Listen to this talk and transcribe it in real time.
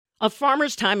A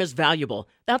farmer's time is valuable.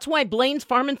 That's why Blaine's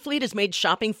Farm and Fleet has made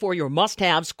shopping for your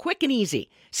must-haves quick and easy.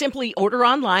 Simply order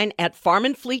online at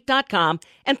farmandfleet.com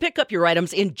and pick up your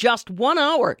items in just 1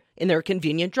 hour in their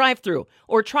convenient drive-thru.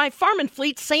 Or try Farm and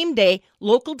Fleet's same-day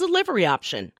local delivery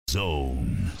option.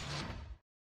 Zone.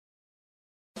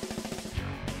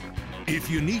 If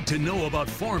you need to know about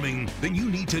farming, then you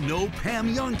need to know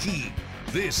Pam Jahnke.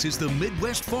 This is the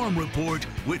Midwest Farm Report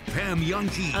with Pam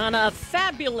Jahnke. On a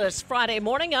fabulous Friday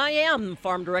morning, I am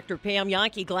Farm Director Pam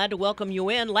Jahnke. Glad to welcome you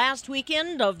in. Last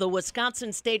weekend of the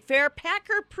Wisconsin State Fair,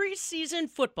 Packer preseason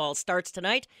football starts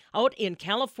tonight out in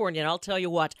California. And I'll tell you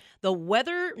what, the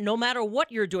weather, no matter what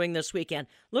you're doing this weekend,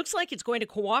 looks like it's going to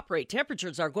cooperate.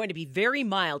 Temperatures are going to be very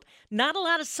mild. Not a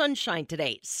lot of sunshine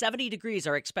today. 70 degrees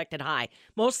are expected high.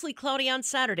 Mostly cloudy on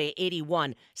Saturday,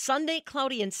 81. Sunday,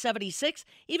 cloudy and 76.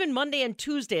 Even Monday and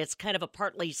Tuesday, it's kind of a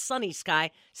partly sunny sky.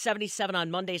 77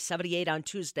 on Monday, 78 on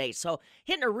Tuesday. So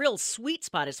hitting a real sweet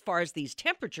spot as far as these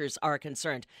temperatures are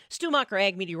concerned. Stu Macher,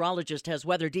 ag meteorologist, has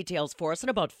weather details for us in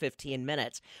about 15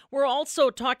 minutes. We're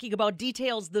also talking about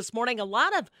details this morning. A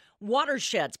lot of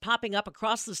watersheds popping up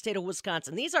across the state of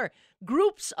Wisconsin. These are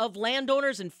groups of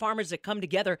landowners and farmers that come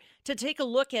together to take a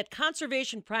look at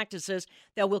conservation practices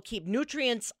that will keep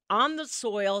nutrients on the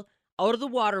soil, out of the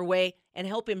waterway, and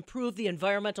help improve the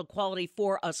environmental quality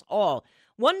for us all.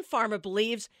 One farmer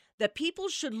believes that people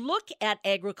should look at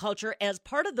agriculture as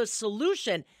part of the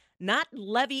solution, not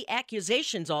levy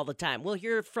accusations all the time. We'll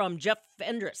hear from Jeff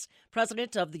Fendress,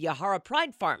 president of the Yahara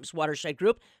Pride Farms Watershed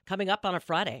Group, coming up on a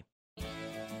Friday.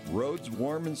 Rhodes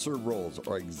warm and serve rolls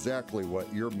are exactly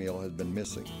what your meal has been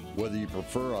missing. Whether you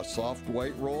prefer a soft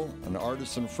white roll, an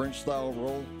artisan French style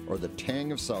roll, or the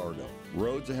tang of sourdough,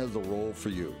 Rhodes has the roll for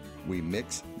you. We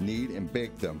mix, knead, and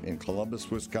bake them in Columbus,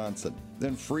 Wisconsin,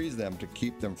 then freeze them to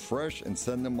keep them fresh and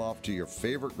send them off to your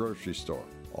favorite grocery store.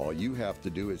 All you have to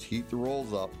do is heat the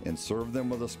rolls up and serve them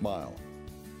with a smile.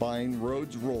 Find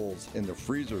Rhodes rolls in the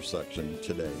freezer section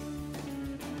today.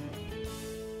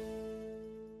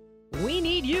 We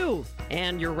need you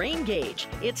and your rain gauge.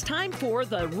 It's time for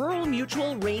the Rural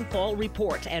Mutual Rainfall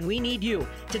Report, and we need you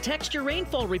to text your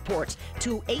rainfall reports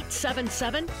to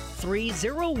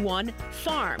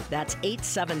 877-301-FARM. That's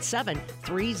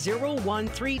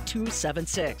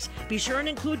 877-301-3276. Be sure and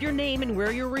include your name and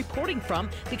where you're reporting from,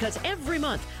 because every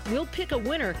month we'll pick a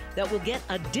winner that will get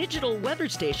a digital weather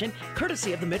station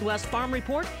courtesy of the Midwest Farm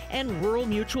Report and Rural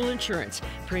Mutual Insurance.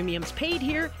 Premiums paid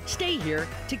here, stay here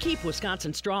to keep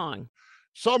Wisconsin strong.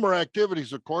 Summer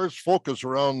activities, of course, focus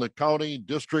around the county,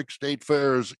 district, state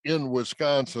fairs in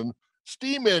Wisconsin.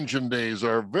 Steam engine days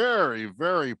are very,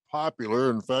 very popular.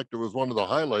 In fact, it was one of the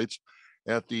highlights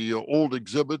at the old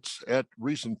exhibits at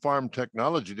recent Farm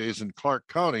Technology Days in Clark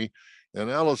County.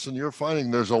 And Allison, you're finding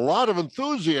there's a lot of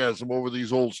enthusiasm over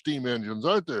these old steam engines,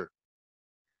 aren't there?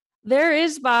 There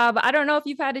is, Bob. I don't know if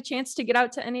you've had a chance to get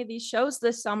out to any of these shows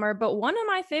this summer, but one of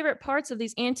my favorite parts of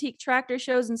these antique tractor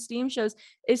shows and steam shows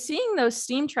is seeing those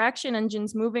steam traction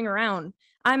engines moving around.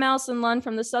 I'm Allison Lund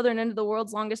from the southern end of the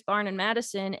world's longest barn in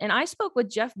Madison, and I spoke with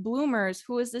Jeff Bloomers,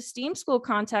 who is the steam school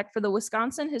contact for the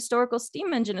Wisconsin Historical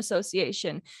Steam Engine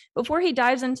Association. Before he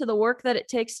dives into the work that it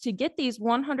takes to get these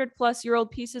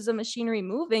 100-plus-year-old pieces of machinery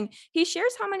moving, he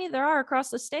shares how many there are across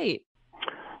the state.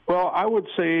 Well, I would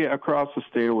say across the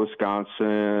state of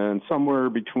Wisconsin, somewhere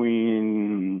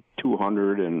between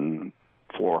 200 and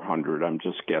 400, I'm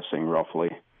just guessing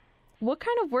roughly. What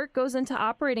kind of work goes into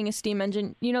operating a steam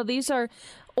engine? You know, these are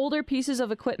older pieces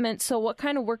of equipment, so what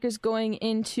kind of work is going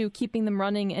into keeping them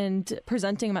running and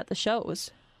presenting them at the shows?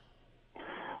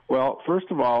 Well, first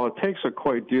of all, it takes a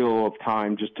quite deal of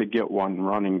time just to get one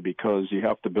running because you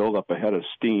have to build up a head of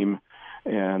steam.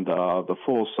 And the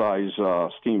full-size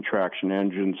steam traction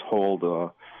engines hold,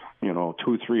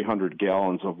 200-300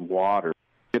 gallons of water.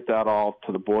 Get that all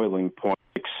to the boiling point.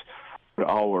 It takes an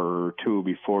hour or two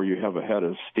before you have a head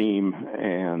of steam.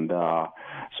 And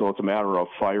so it's a matter of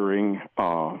firing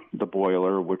the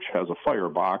boiler, which has a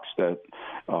firebox that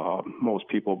most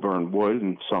people burn wood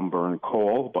and some burn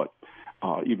coal. But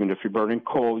even if you're burning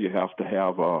coal, you have to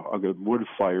have a good wood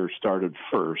fire started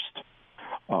first.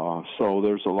 So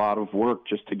there's a lot of work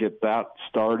just to get that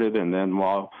started, and then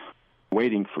while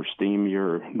waiting for steam,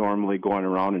 you're normally going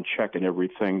around and checking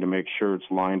everything to make sure it's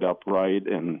lined up right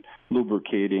and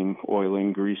lubricating,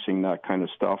 oiling, greasing, that kind of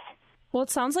stuff. Well, it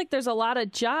sounds like there's a lot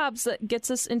of jobs that gets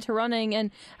us into running,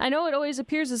 and I know it always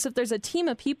appears as if there's a team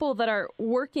of people that are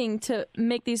working to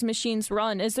make these machines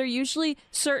run. Is there usually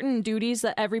certain duties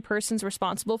that every person's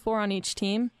responsible for on each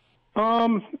team?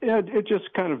 It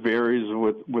just kind of varies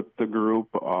with the group.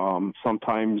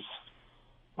 Sometimes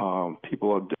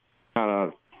people kind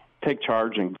of take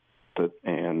charge and it.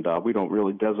 And we don't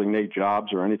really designate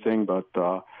jobs or anything, but,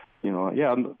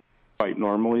 right,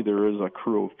 normally there is a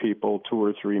crew of people, 2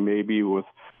 or 3 maybe, with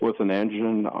an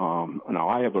engine. Now,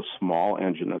 I have a small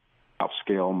engine, a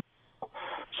half-scale,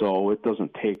 so it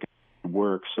doesn't take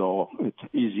work, so it's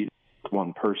easy with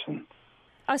one person.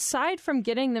 Aside from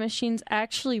getting the machines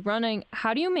actually running,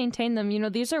 how do you maintain them?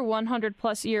 These are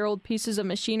 100-plus-year-old pieces of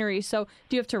machinery, so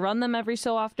do you have to run them every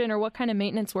so often, or what kind of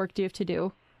maintenance work do you have to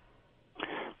do?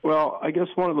 Well, I guess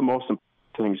one of the most important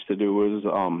things to do is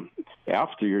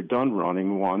after you're done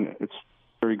running one, it's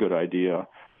a very good idea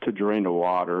to drain the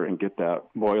water and get that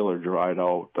boiler dried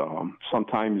out.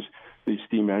 Sometimes these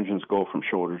steam engines go from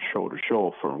show to show to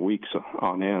show for weeks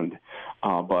on end.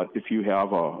 But if you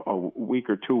have a week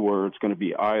or two where it's going to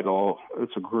be idle,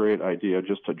 it's a great idea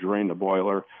just to drain the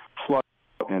boiler, flush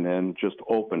it, and then just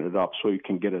open it up so you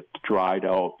can get it dried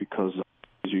out, because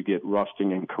you get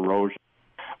rusting and corrosion,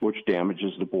 which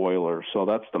damages the boiler. So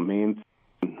that's the main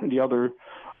thing. The other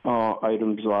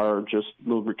items are just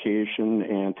lubrication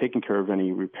and taking care of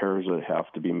any repairs that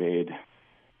have to be made.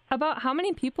 About how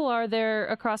many people are there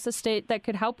across the state that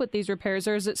could help with these repairs?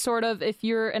 Or is it sort of, if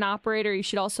you're an operator, you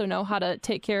should also know how to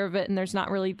take care of it, and there's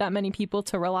not really that many people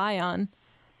to rely on?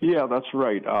 Yeah, that's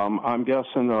right. I'm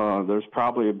guessing there's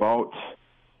probably about,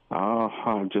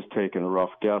 I'm just taking a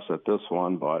rough guess at this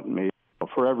one, but maybe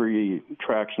for every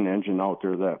traction engine out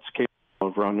there that's capable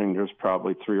of running, there's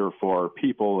probably 3 or 4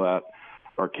 people that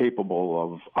are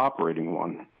capable of operating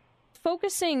one.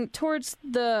 Focusing towards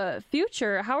the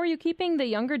future, how are you keeping the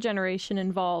younger generation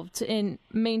involved in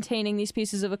maintaining these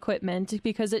pieces of equipment?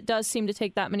 Because it does seem to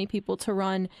take that many people to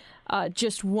run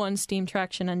just one steam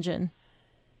traction engine.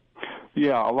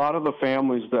 Yeah, a lot of the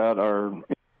families that are in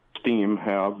steam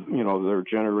have, their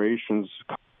generations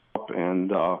come up,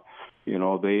 and,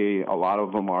 a lot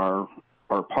of them are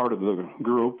part of the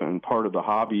group and part of the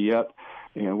hobby yet.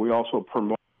 And we also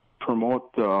promote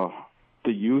the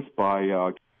youth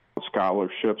by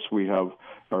scholarships. We have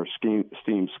our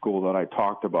STEAM school that I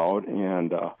talked about,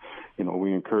 and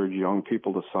we encourage young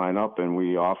people to sign up, and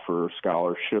we offer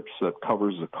scholarships that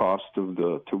covers the cost of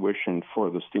the tuition for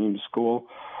the STEAM school.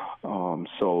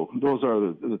 So those are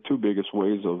the 2 biggest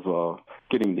ways of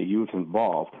getting the youth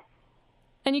involved.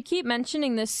 And you keep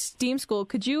mentioning this STEAM school.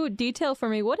 Could you detail for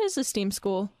me, what is a STEAM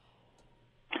school?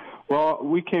 Well,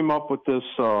 we came up with this,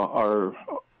 our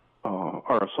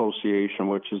association,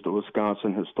 which is the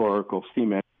Wisconsin Historical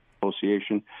Steam Engine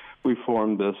Association. We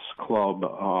formed this club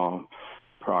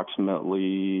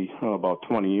approximately about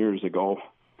 20 years ago,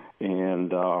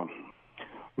 and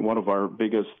one of our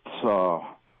biggest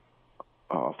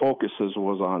focuses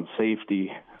was on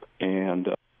safety. And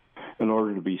in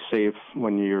order to be safe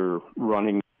when you're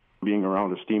running, being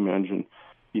around a steam engine,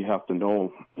 you have to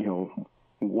know,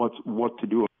 what to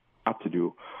do and not to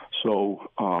do. So,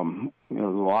 there's a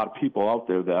lot of people out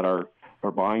there that are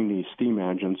buying these steam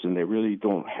engines, and they really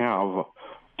don't have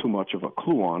too much of a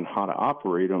clue on how to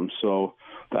operate them. So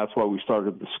that's why we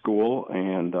started the school,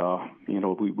 and,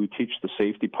 we teach the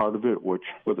safety part of it, which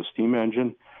with a steam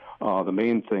engine, the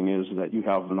main thing is that you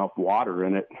have enough water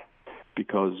in it,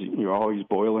 because you're always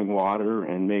boiling water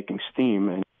and making steam,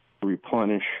 and you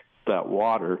replenish that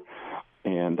water.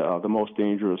 And the most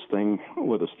dangerous thing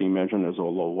with a steam engine is a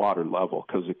low water level,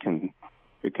 because it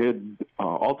could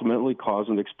ultimately cause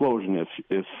an explosion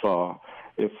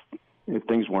if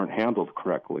things weren't handled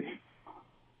correctly.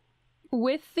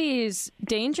 With these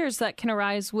dangers that can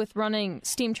arise with running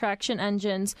steam traction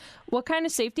engines, what kind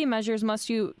of safety measures must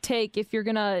you take if you're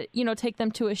going to, take them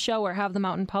to a show or have them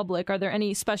out in public? Are there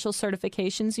any special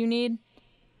certifications you need?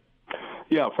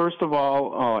 Yeah, first of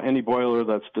all, any boiler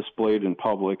that's displayed in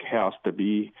public has to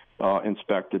be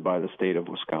inspected by the state of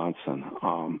Wisconsin.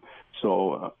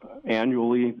 So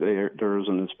annually, there's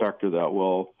an inspector that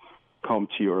will come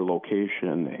to your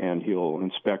location, and he'll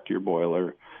inspect your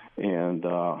boiler. And,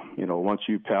 once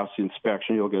you pass the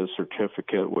inspection, you'll get a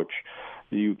certificate, which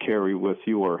you carry with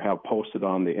you or have posted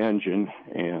on the engine.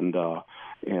 And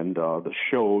the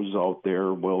shows out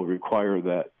there will require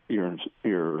that your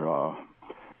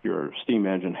steam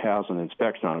engine has an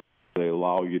inspection on it. They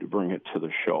allow you to bring it to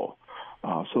the show.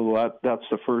 So that's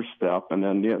the first step. And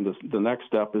then the next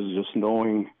step is just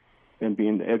knowing and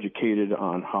being educated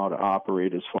on how to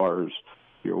operate as far as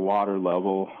your water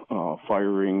level,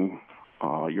 firing,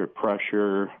 your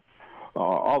pressure,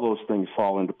 all those things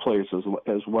fall into place,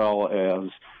 as well as,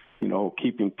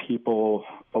 keeping people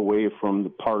away from the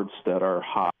parts that are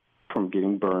hot from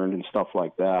getting burned and stuff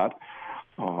like that.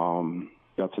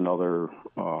 That's another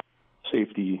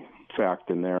safety fact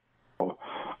in there.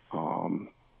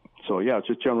 So, it's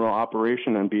just general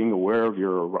operation and being aware of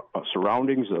your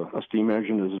surroundings. A steam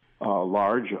engine is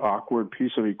large, awkward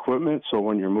piece of equipment. So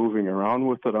when you're moving around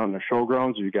with it on the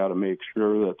showgrounds, you got to make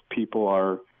sure that people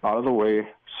are out of the way.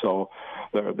 So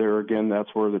there again, that's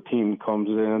where the team comes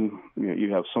in.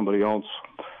 You have somebody else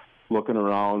looking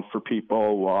around for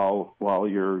people while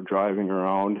you're driving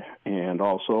around. And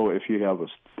also, if you have a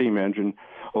steam engine,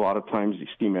 a lot of times these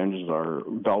steam engines are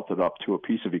belted up to a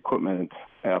piece of equipment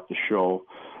at the show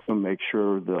and make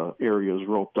sure the area is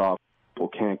roped off. People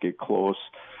can't get close,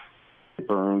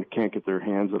 burn, can't get their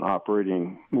hands on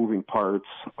operating moving parts.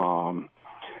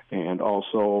 And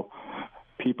also,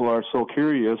 people are so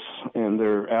curious and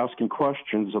they're asking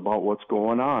questions about what's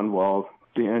going on. Well,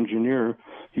 the engineer,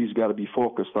 he's got to be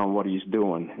focused on what he's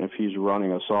doing. If he's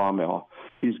running a sawmill,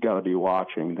 he's got to be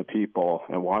watching the people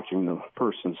and watching the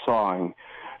person sawing,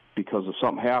 because if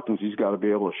something happens, he's got to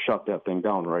be able to shut that thing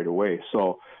down right away.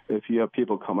 So if you have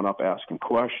people coming up asking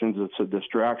questions, it's a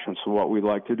distraction. So what we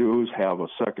like to do is have a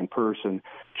second person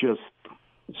just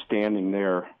standing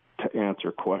there to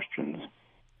answer questions.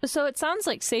 So it sounds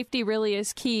like safety really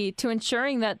is key to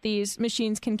ensuring that these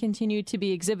machines can continue to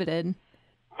be exhibited.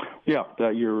 Yeah,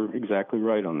 you're exactly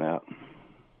right on that.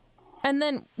 And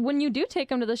then when you do take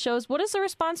them to the shows, what is the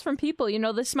response from people? You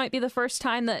know, this might be the first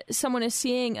time that someone is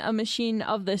seeing a machine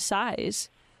of this size.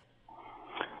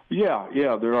 Yeah,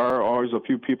 there are always a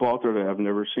few people out there that have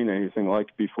never seen anything like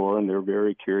it before, and they're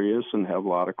very curious and have a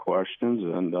lot of questions,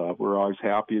 and we're always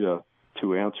happy to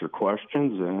answer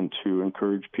questions and to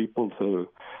encourage people to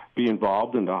be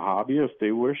involved in the hobby if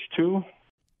they wish to.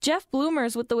 Jeff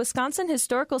Bloomers with the Wisconsin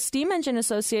Historical Steam Engine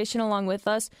Association along with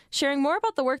us, sharing more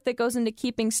about the work that goes into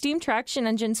keeping steam traction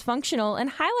engines functional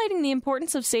and highlighting the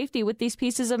importance of safety with these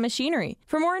pieces of machinery.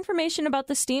 For more information about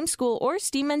the STEAM School or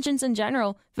steam engines in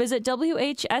general, visit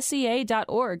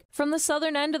WHSEA.org. From the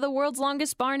southern end of the world's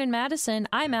longest barn in Madison,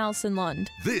 I'm Allison Lund.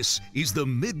 This is the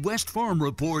Midwest Farm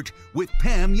Report with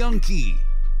Pam Jahnke.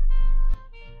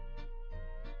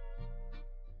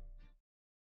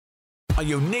 A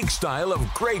unique style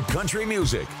of great country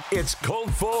music. It's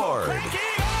Colt Ford.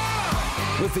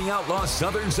 With the outlaw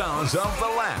southern sounds of the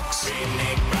Lax.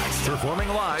 Performing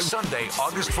live Sunday,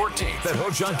 August 14th at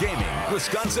Ho-Chunk Gaming,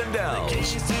 Wisconsin Dells.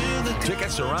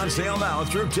 Tickets are on sale now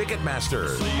through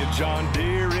Ticketmaster. See a John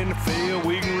Deere in the field,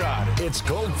 we can ride it. It's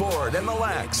Colt Ford and the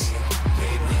Lax.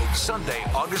 Sunday,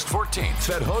 August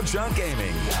 14th at Ho-Chunk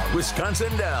Gaming,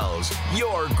 Wisconsin Dells.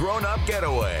 Your grown-up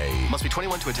getaway. Must be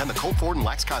 21 to attend the Colt Ford and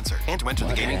Lax concert and to enter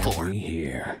the gaming floor. We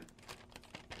here?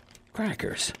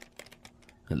 Crackers.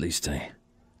 At least I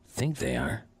think they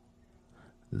are.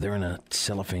 They're in a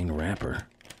cellophane wrapper.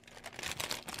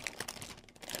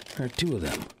 There are two of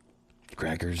them.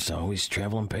 Crackers always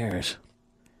travel in pairs.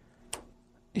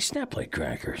 They snap like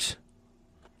crackers.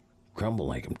 Crumble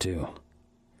like them, too.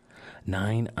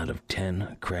 9 out of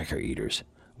 10 cracker eaters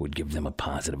would give them a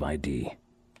positive ID.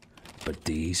 But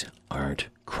these aren't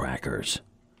crackers.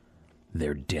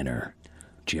 They're dinner.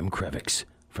 Jim Krevix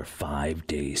for 5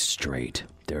 days straight.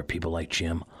 There are people like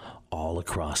Jim all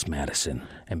across Madison,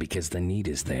 and because the need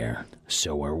is there,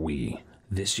 so are we.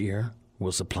 This year,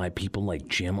 we'll supply people like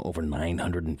Jim over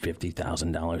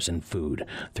 $950,000 in food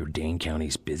through Dane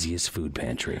County's busiest food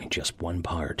pantry, just one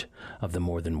part of the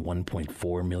more than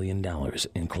 $1.4 million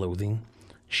in clothing,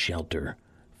 shelter,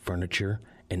 furniture,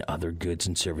 and other goods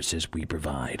and services we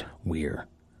provide. We're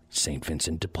St.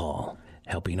 Vincent de Paul,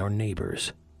 helping our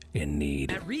neighbors in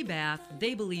need. At Rebath,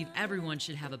 they believe everyone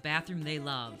should have a bathroom they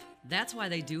love. That's why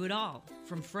they do it all.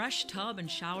 From fresh tub and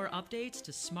shower updates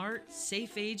to smart,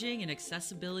 safe aging and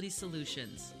accessibility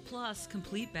solutions. Plus,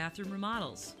 complete bathroom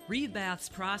remodels. Rebath's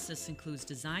process includes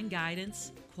design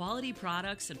guidance, quality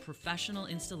products, and professional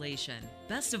installation.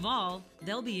 Best of all,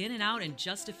 they'll be in and out in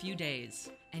just a few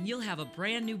days. And you'll have a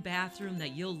brand new bathroom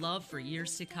that you'll love for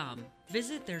years to come.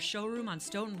 Visit their showroom on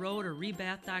Stoughton Road or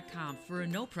rebath.com for a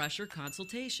no-pressure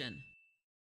consultation.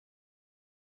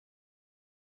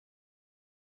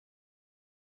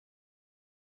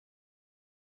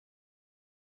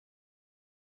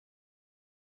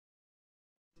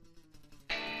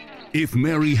 If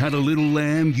Mary had a little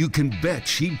lamb, you can bet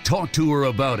she'd talk to her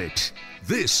about it.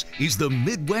 This is the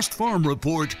Midwest Farm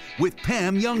Report with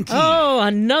Pam Jahnke. Oh,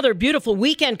 another beautiful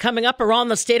weekend coming up around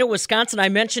the state of Wisconsin. I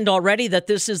mentioned already that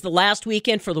this is the last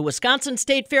weekend for the Wisconsin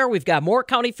State Fair. We've got more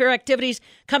county fair activities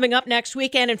coming up next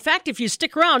weekend. In fact, if you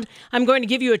stick around, I'm going to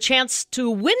give you a chance to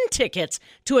win tickets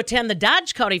to attend the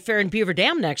Dodge County Fair in Beaver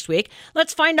Dam next week.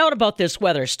 Let's find out about this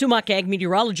weather. Stu Muck, ag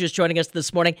meteorologist, joining us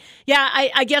this morning. Yeah,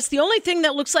 I guess the only thing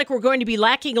that looks like we're going to be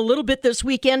lacking a little bit this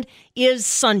weekend is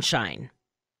sunshine.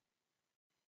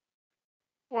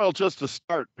 Well, just to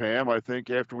start, Pam, I think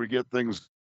after we get things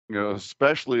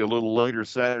especially a little later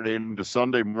Saturday into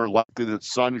Sunday, more likely that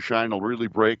sunshine will really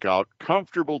break out.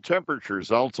 Comfortable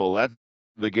temperatures also. That's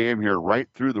the game here right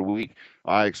through the week.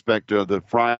 I expect the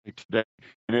Friday today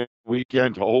and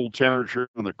weekend to hold temperature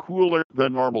on the cooler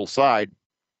than normal side.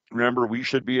 Remember, we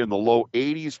should be in the low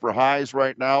 80s for highs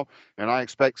right now, and I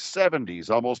expect 70s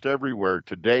almost everywhere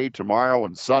today, tomorrow,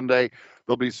 and Sunday.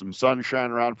 There'll be some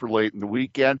sunshine around for late in the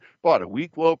weekend, but a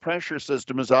weak low pressure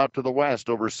system is out to the west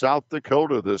over South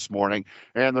Dakota this morning,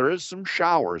 and there is some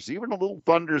showers, even a little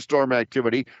thunderstorm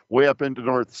activity way up into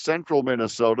north central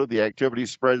Minnesota. The activity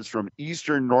spreads from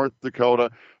eastern North Dakota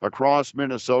across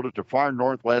Minnesota to far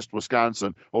northwest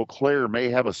Wisconsin. Eau Claire may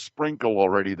have a sprinkle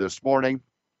already this morning.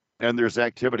 And there's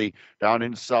activity down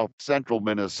in south central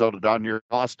Minnesota, down near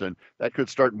Austin, that could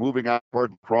start moving out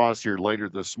toward La Crosse here later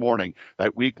this morning.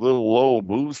 That weak little low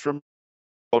moves from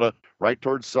Minnesota right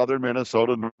towards southern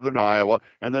Minnesota, northern Iowa,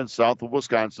 and then south of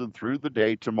Wisconsin through the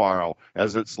day tomorrow.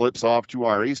 As it slips off to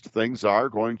our east, things are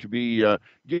going to be a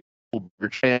bigger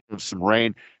chance of some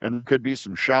rain, and there could be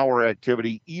some shower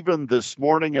activity even this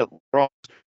morning at La Crosse,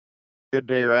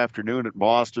 midday or afternoon at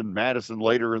Boston, Madison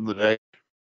later in the day.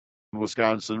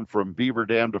 Wisconsin from Beaver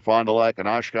Dam to Fond du Lac and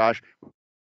Oshkosh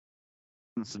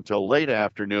until late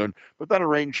afternoon, but then a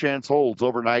rain chance holds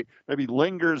overnight, maybe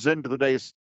lingers into the day.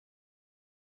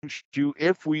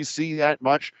 If we see that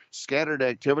much scattered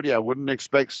activity, I wouldn't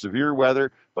expect severe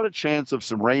weather, but a chance of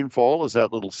some rainfall as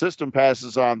that little system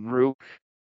passes on through.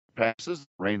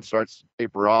 Rain starts to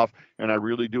taper off, and I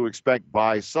really do expect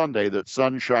by Sunday that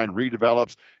sunshine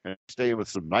redevelops and stay with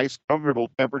some nice comfortable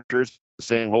temperatures. The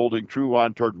same holding true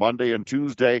on toward Monday and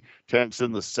Tuesday. Temps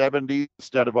in the 70s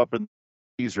instead of up in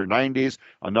the 80s or 90s.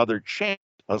 Another chance,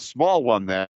 a small one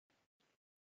then,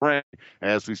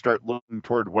 as we start looking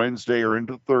toward Wednesday or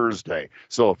into Thursday.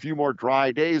 So a few more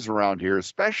dry days around here,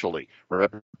 especially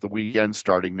for the weekend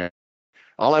starting next.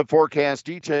 I'll have forecast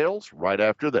details right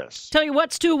after this. Tell you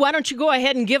what, Stu, why don't you go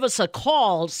ahead and give us a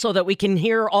call so that we can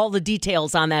hear all the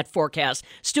details on that forecast.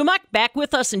 Stu Muck, back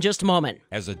with us in just a moment.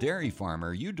 As a dairy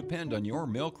farmer, you depend on your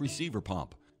milk receiver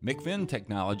pump. McFinn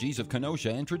Technologies of Kenosha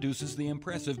introduces the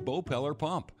impressive Bopeller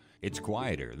pump. It's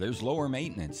quieter, there's lower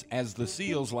maintenance, as the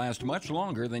seals last much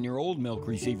longer than your old milk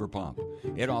receiver pump.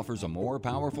 It offers a more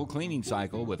powerful cleaning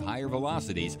cycle with higher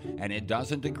velocities, and it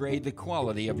doesn't degrade the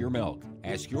quality of your milk.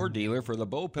 Ask your dealer for the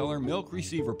Bopeller Milk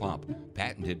Receiver Pump,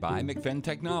 patented by McFinn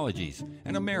Technologies,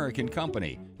 an American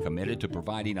company committed to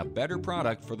providing a better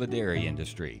product for the dairy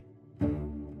industry.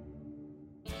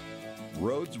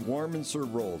 Rhodes warm and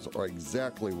serve rolls are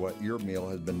exactly what your meal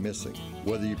has been missing.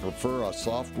 Whether you prefer a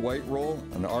soft white roll,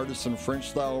 an artisan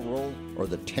French style roll, or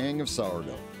the tang of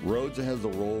sourdough, Rhodes has the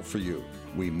roll for you.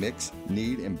 We mix,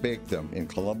 knead, and bake them in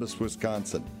Columbus,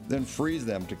 Wisconsin, then freeze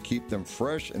them to keep them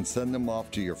fresh and send them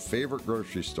off to your favorite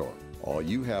grocery store. All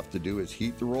you have to do is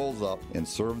heat the rolls up and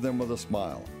serve them with a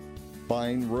smile.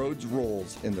 Find Rhodes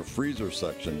rolls in the freezer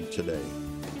section today.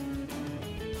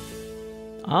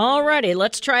 All righty,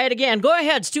 let's try it again. Go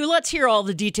ahead, Stu. Let's hear all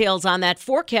the details on that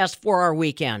forecast for our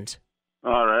weekend.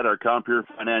 All right, our Compeer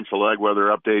Financial Ag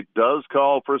Weather Update does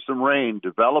call for some rain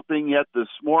developing yet this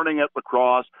morning at La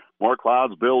Crosse. More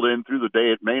clouds build in through the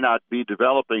day. It may not be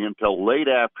developing until late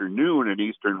afternoon in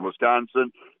eastern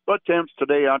Wisconsin, but temps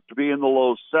today ought to be in the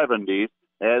low 70s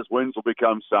as winds will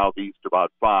become southeast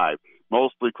about 5.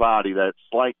 Mostly cloudy, that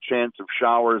slight chance of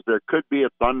showers. There could be a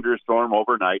thunderstorm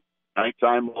overnight.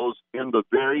 Nighttime lows in the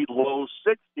very low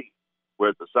 60s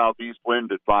with the southeast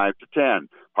wind at 5 to 10.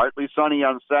 Partly sunny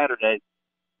on Saturday.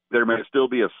 There may still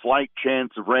be a slight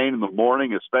chance of rain in the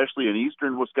morning, especially in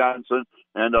eastern Wisconsin,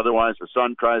 and otherwise the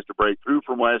sun tries to break through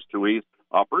from west to east.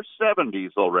 Upper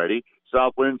 70s already.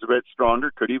 South winds a bit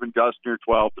stronger, could even gust near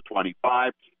 12 to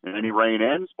 25. And any rain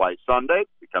ends by Sunday,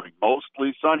 becoming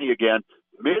mostly sunny again.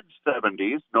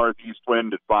 Mid-70s, northeast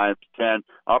wind at 5 to 10.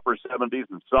 Upper 70s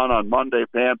and sun on Monday,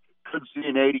 Pam. Could see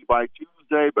an 80 by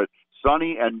Tuesday, but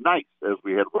sunny and nice as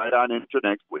we head right on into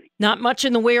next week. Not much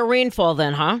in the way of rainfall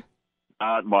then, huh?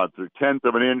 Not much. A tenth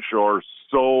of an inch or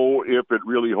so if it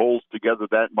really holds together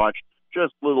that much.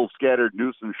 Just little scattered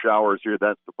nuisance showers here.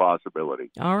 That's the possibility.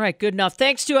 All right, good enough.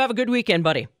 Thanks, Stu. Have a good weekend,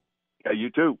 buddy. Yeah, you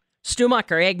too. Stu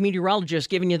Muck, our ag meteorologist,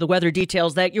 giving you the weather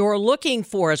details that you're looking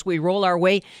for as we roll our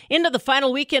way into the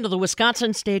final weekend of the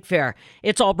Wisconsin State Fair.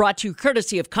 It's all brought to you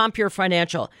courtesy of Compeer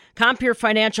Financial. Compeer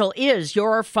Financial is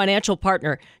your financial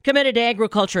partner, committed to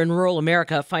agriculture in rural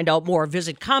America. Find out more.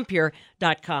 Visit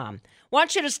Compeer.com.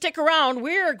 Want you to stick around.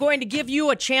 We're going to give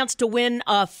you a chance to win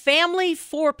a family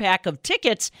 4-pack of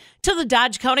tickets to the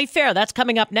Dodge County Fair. That's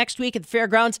coming up next week at the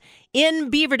fairgrounds in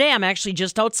Beaver Dam, actually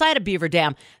just outside of Beaver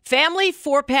Dam. Family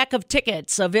 4-pack of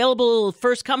tickets available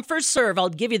first come, first serve. I'll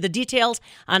give you the details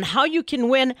on how you can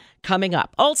win coming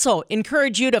up. Also,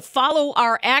 encourage you to follow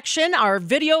our action, our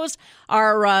videos,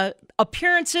 our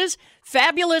appearances.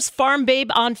 Fabulous Farm Babe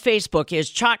on Facebook is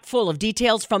chock full of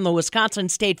details from the Wisconsin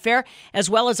State Fair, as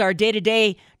well as our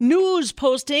day-to-day news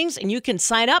postings, and you can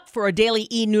sign up for a daily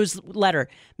e-newsletter,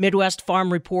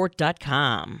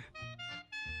 MidwestFarmReport.com.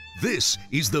 This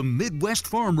is the Midwest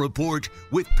Farm Report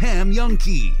with Pam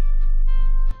Jahnke.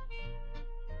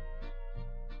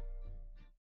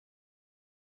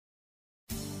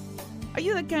 Are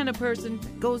you the kind of person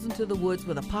that goes into the woods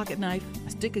with a pocket knife,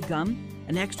 a stick of gum,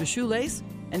 an extra shoelace,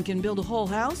 and can build a whole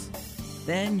house?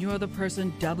 Then you're the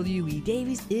person W.E.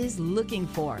 Davies is looking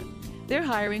for. They're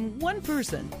hiring one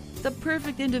person, the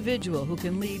perfect individual who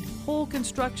can lead whole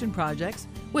construction projects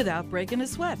without breaking a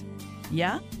sweat.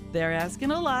 Yeah, they're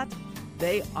asking a lot.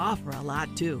 They offer a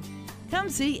lot, too. Come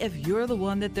see if you're the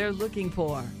one that they're looking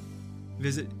for.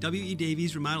 Visit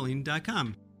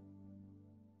WEDaviesRemodeling.com.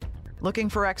 Looking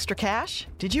for extra cash?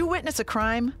 Did you witness a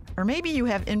crime? Or maybe you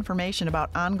have information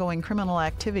about ongoing criminal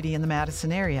activity in the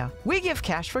Madison area. We give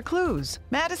cash for clues.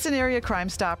 Madison Area Crime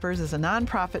Stoppers is a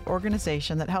nonprofit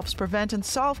organization that helps prevent and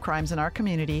solve crimes in our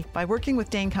community by working with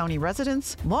Dane County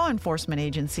residents, law enforcement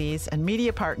agencies, and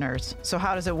media partners. So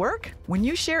how does it work? When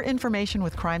you share information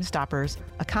with Crime Stoppers,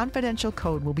 a confidential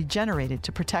code will be generated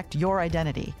to protect your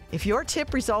identity. If your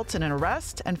tip results in an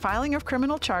arrest and filing of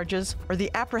criminal charges or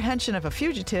the apprehension of a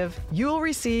fugitive, you'll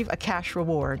receive a cash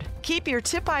reward. Keep your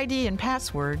tip ID and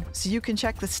password so you can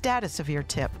check the status of your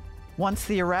tip. Once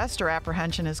the arrest or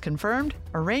apprehension is confirmed,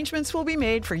 arrangements will be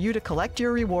made for you to collect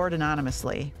your reward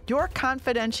anonymously. Your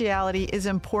confidentiality is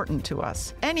important to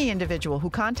us. Any individual who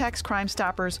contacts Crime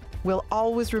Stoppers will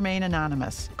always remain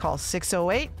anonymous. Call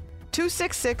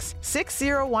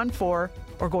 608-266-6014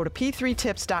 or go to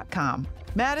p3tips.com.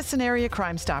 Madison Area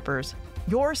Crime Stoppers.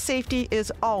 Your safety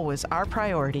is always our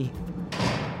priority.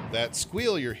 That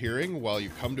squeal you're hearing while you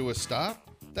come to a stop?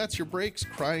 That's your brakes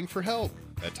crying for help.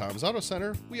 At Tom's Auto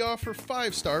Center, we offer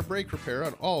 5-star brake repair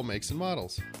on all makes and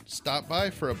models. Stop by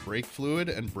for a brake fluid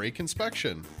and brake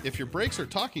inspection. If your brakes are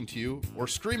talking to you or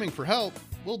screaming for help,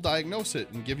 we'll diagnose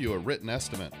it and give you a written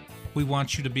estimate. We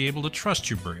want you to be able to trust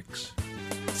your brakes.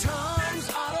 Tom's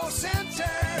Auto Center.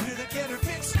 We're the get her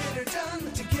fixed, get her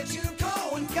done to get you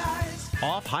going, guys.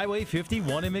 Off Highway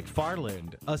 51 in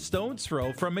McFarland, a stone's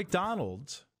throw from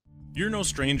McDonald's. You're no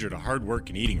stranger to hard work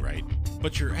and eating right,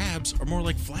 but your abs are more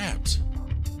like flabs.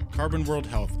 Carbon World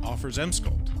Health offers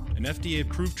Emsculpt, an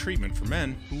FDA-approved treatment for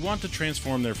men who want to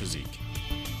transform their physique.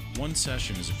 One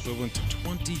session is equivalent to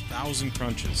 20,000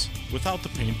 crunches without the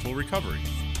painful recovery.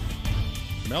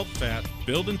 Melt fat,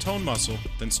 build and tone muscle,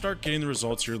 then start getting the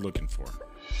results you're looking for.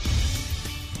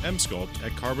 Emsculpt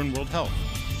at Carbon World Health.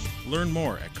 Learn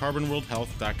more at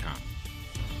carbonworldhealth.com.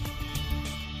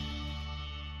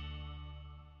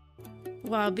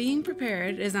 While being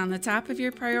prepared is on the top of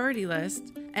your priority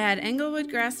list, add Englewood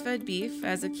grass-fed beef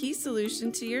as a key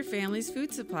solution to your family's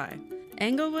food supply.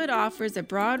 Englewood offers a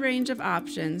broad range of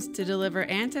options to deliver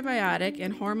antibiotic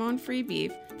and hormone-free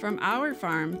beef from our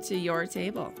farm to your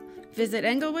table. Visit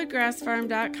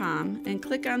englewoodgrassfarm.com and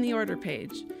click on the order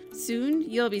page. Soon,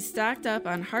 you'll be stocked up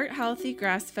on heart-healthy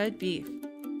grass-fed beef.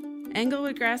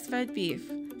 Englewood grass-fed beef,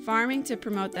 farming to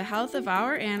promote the health of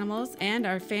our animals and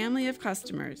our family of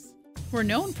customers. We're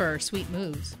known for our sweet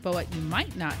moves, but what you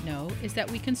might not know is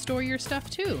that we can store your stuff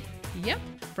too. Yep,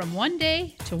 from 1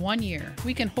 day to 1 year.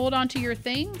 We can hold on to your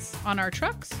things on our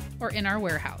trucks or in our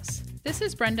warehouse. This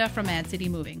is Brenda from Mad City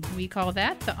Moving. We call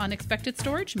that the unexpected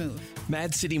storage move.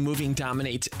 Mad City Moving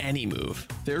dominates any move.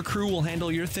 Their crew will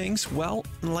handle your things, well,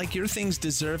 like your things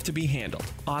deserve to be handled.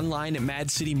 Online at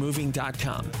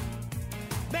madcitymoving.com.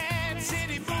 Mad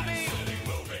City Moving.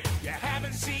 You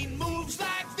haven't seen moves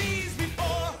like these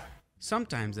before.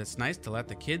 Sometimes it's nice to let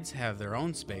the kids have their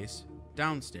own space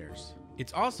downstairs.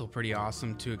 It's also pretty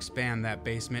awesome to expand that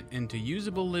basement into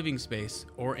usable living space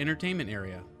or entertainment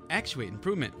area. Actuate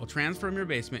Improvement will transform your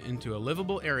basement into a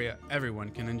livable area everyone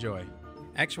can enjoy.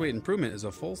 Actuate Improvement is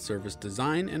a full-service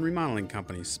design and remodeling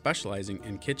company specializing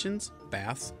in kitchens,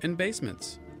 baths, and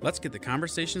basements. Let's get the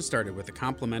conversation started with a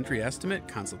complimentary estimate,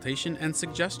 consultation, and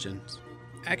suggestions.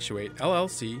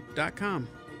 ActuateLLC.com.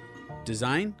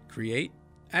 Design, create,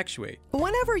 Actuate.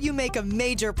 Whenever you make a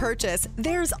major purchase,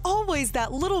 there's always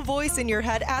that little voice in your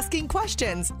head asking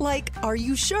questions like, are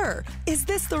you sure? Is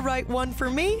this the right one for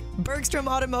me? Bergstrom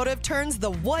Automotive turns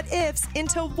the what ifs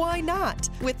into why not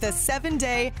with the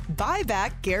 7-day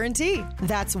buyback guarantee.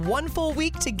 That's 1 full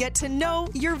week to get to know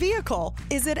your vehicle.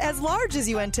 Is it as large as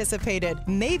you anticipated?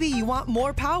 Maybe you want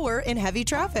more power in heavy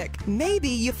traffic. Maybe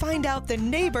you find out the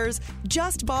neighbors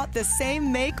just bought the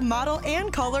same make, model,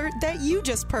 and color that you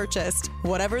just purchased.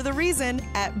 Whatever the reason,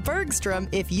 at Bergstrom,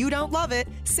 if you don't love it,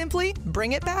 simply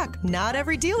bring it back. Not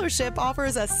every dealership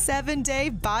offers a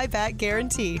 7-day buyback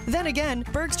guarantee. Then again,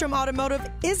 Bergstrom Automotive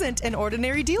isn't an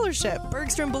ordinary dealership.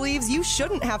 Bergstrom believes you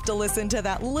shouldn't have to listen to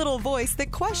that little voice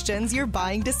that questions your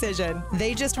buying decision.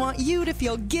 They just want you to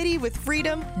feel giddy with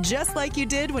freedom, just like you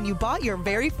did when you bought your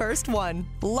very first one.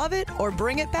 Love it or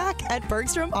bring it back at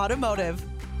Bergstrom Automotive.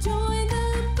 Join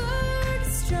the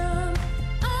Bergstrom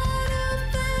Auto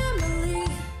family.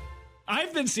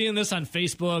 I've been seeing this on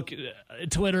Facebook,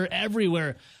 Twitter,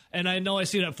 everywhere. And I know I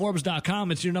see it at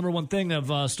Forbes.com. It's your number one thing of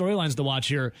storylines to watch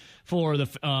here for the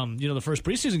the first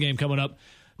preseason game coming up.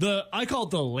 I call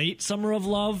it the late summer of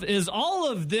love. Is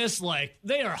all of this like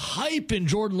they are hyping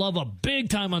Jordan Love a big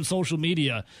time on social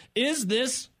media? Is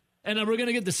this, and we're going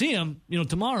to get to see him,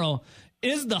 tomorrow.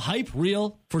 Is the hype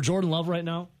real for Jordan Love right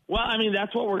now? Well, I mean,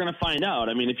 that's what we're going to find out.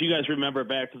 I mean, if you guys remember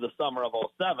back to the summer of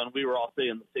 2007, we were all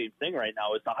saying the same thing right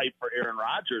now. Is the hype for Aaron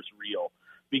Rodgers real?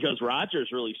 Because Rodgers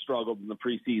really struggled in the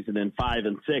preseason in 5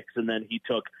 and 6, and then he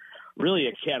took really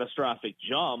a catastrophic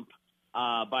jump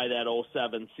by that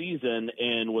 2007 season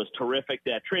and was terrific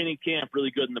that training camp,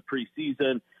 really good in the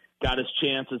preseason, got his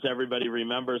chance, as everybody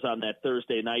remembers, on that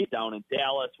Thursday night down in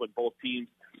Dallas when both teams,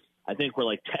 I think, were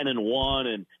like 10-1,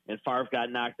 and Favre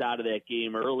got knocked out of that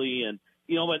game early. And,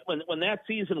 when that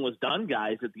season was done,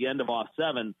 guys, at the end of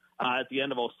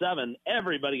 2007,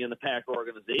 everybody in the Packer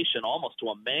organization, almost to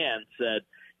a man, said,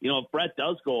 if Brett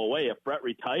does go away, if Brett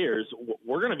retires,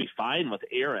 we're going to be fine with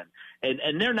Aaron.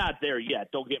 And they're not there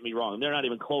yet. Don't get me wrong. They're not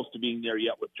even close to being there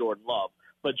yet with Jordan Love.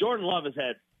 But Jordan Love has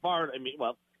had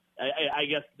I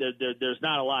guess there's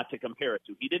not a lot to compare it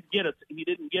to. He didn't get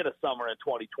a summer in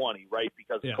 2020, right,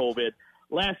 because of COVID.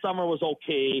 Last summer was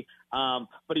okay,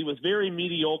 but he was very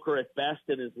mediocre at best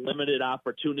in his limited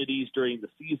opportunities during the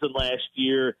season last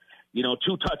year. 2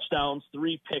 touchdowns,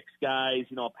 3 picks, guys,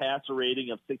 a passer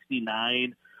rating of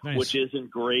 69, nice, which isn't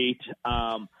great.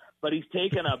 But he's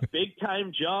taken a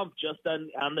big-time jump just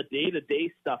on the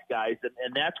day-to-day stuff, guys,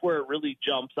 and that's where it really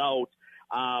jumps out.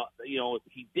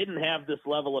 He didn't have this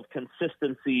level of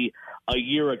consistency a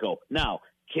year ago. Now,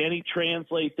 can he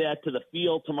translate that to the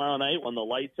field tomorrow night when the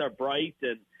lights are bright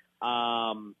and,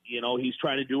 he's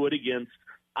trying to do it against,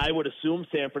 I would assume,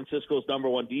 San Francisco's number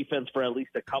one defense for at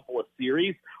least a couple of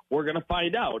series? We're going to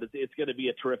find out. It's going to be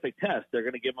a terrific test. They're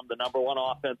going to give him the number one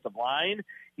offensive line.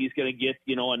 He's going to get,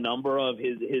 a number of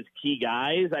his key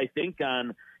guys, I think,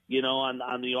 on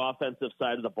the offensive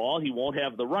side of the ball. He won't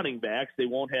have the running backs. They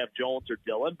won't have Jones or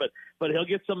Dillon, but he'll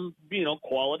get some,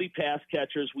 quality pass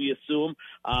catchers, we assume,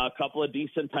 a couple of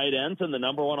decent tight ends, and the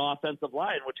number one offensive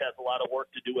line, which has a lot of work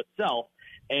to do itself.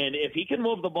 And if he can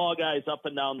move the ball guys up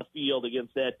and down the field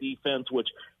against that defense, which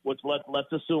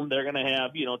let's assume they're going to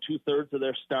have, 2/3 of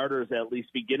their starters at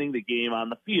least beginning the game on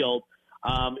the field,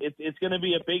 it's going to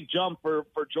be a big jump for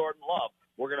Jordan Love.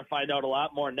 We're going to find out a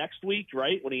lot more next week,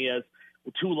 right, when he has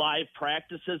 2 live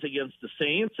practices against the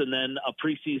Saints and then a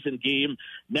preseason game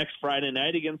next Friday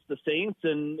night against the Saints.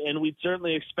 And we'd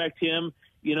certainly expect him,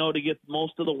 to get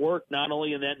most of the work, not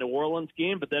only in that New Orleans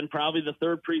game, but then probably the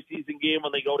 3rd preseason game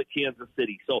when they go to Kansas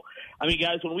City. So, I mean,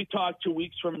 guys, when we talk 2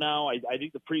 weeks from now, I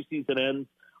think the preseason ends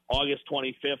August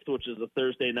 25th, which is a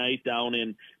Thursday night down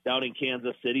in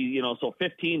Kansas City. So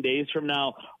 15 days from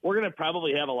now, we're going to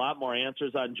probably have a lot more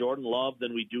answers on Jordan Love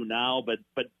than we do now. But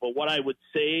what I would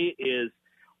say is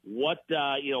what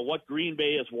Green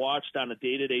Bay has watched on a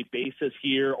day-to-day basis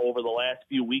here over the last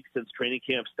few weeks since training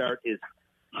camp start is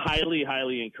highly,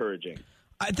 highly encouraging.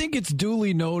 I think it's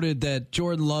duly noted that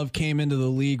Jordan Love came into the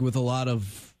league with a lot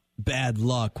of bad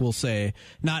luck, we'll say,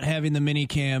 not having the mini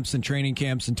camps and training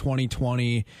camps in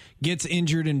 2020, gets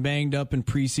injured and banged up in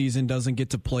preseason, doesn't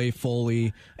get to play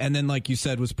fully, and then, like you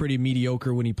said, was pretty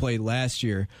mediocre when he played last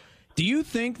year. Do you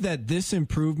think that this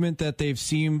improvement that they've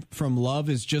seen from Love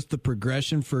is just the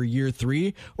progression for year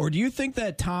 3? Or do you think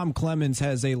that Tom Clemens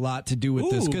has a lot to do with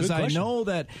this? Because I know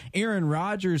that Aaron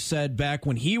Rodgers said back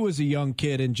when he was a young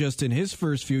kid and just in his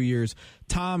first few years,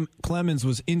 Tom Clemens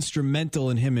was instrumental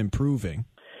in him improving.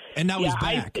 And now he's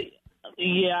back.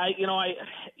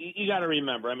 you got to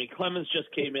remember, I mean, Clemens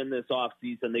just came in this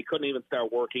offseason. They couldn't even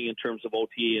start working in terms of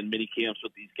OTA and mini camps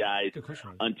with these guys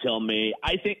until May.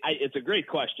 I think it's a great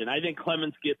question. I think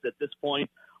Clemens gets, at this point,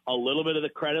 a little bit of the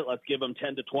credit. Let's give him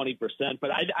 10 to 20%. But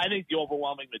I think the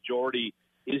overwhelming majority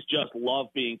is just Love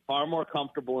being far more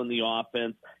comfortable in the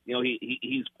offense. You know,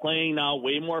 he's playing now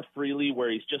way more freely,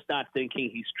 where he's just not thinking.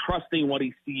 He's trusting what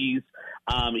he sees.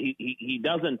 He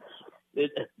doesn't.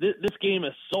 This game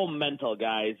is so mental,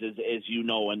 guys, as you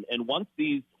know, and once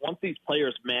these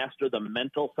players master the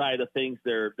mental side of things,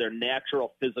 their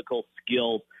natural physical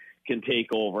skills can take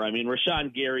over. I mean,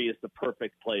 Rashawn Gary is the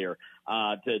perfect player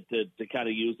to kind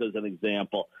of use as an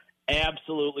example.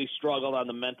 Absolutely struggled on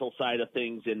the mental side of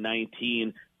things in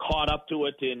 19, caught up to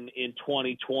it in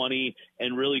 2020,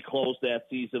 and really closed that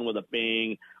season with a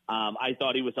bang. I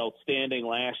thought he was outstanding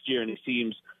last year, and he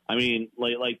seems, I mean,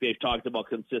 like they've talked about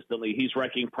consistently, he's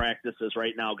wrecking practices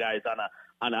right now, guys,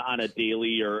 on a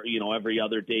daily or, you know, every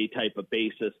other day type of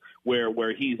basis,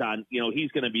 where he's on, you know,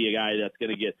 he's going to be a guy that's going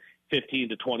to get 15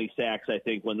 to 20 sacks, I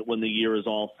think, when the year is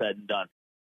all said and done.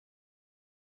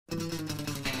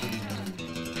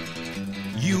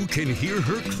 You can hear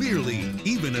her clearly,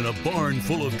 even in a barn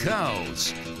full of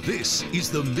cows. This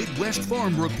is the Midwest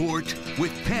Farm Report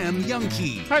with Pam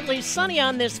Jahnke. Partly sunny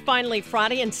on this finally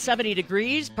Friday and 70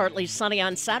 degrees. Partly sunny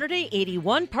on Saturday,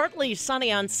 81. Partly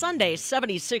sunny on Sunday,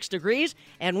 76 degrees.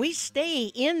 And we stay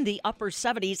in the upper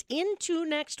 70s into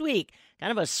next week. Kind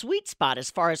of a sweet spot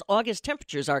as far as August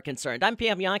temperatures are concerned. I'm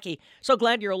Pam Jahnke. So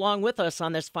glad you're along with us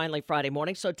on this finally Friday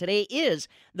morning. So today is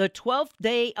the 12th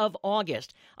day of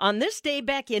August. On this day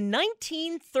back in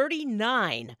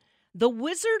 1939, the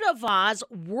Wizard of Oz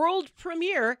world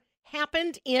premiere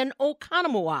happened in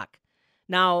Oconomowoc.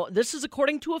 Now, this is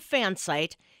according to a fan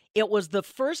site. It was the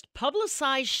first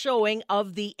publicized showing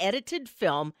of the edited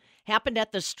film, happened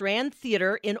at the Strand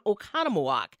Theater in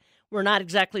Oconomowoc. We're not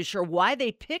exactly sure why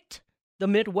they picked the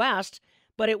Midwest,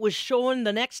 but it was shown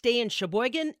the next day in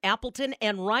Sheboygan, Appleton,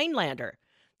 and Rhinelander.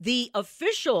 The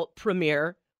official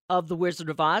premiere of The Wizard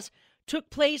of Oz took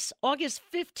place August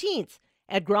 15th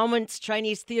at Grauman's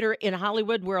Chinese Theater in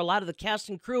Hollywood, where a lot of the cast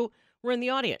and crew were in the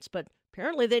audience. But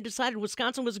apparently they decided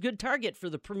Wisconsin was a good target for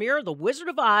the premiere of The Wizard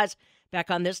of Oz back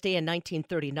on this day in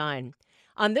 1939.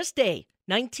 On this day,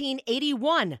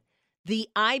 1981, the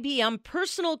IBM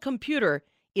personal computer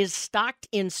is stocked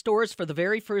in stores for the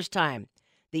very first time.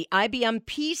 The IBM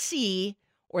PC,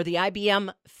 or the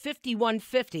IBM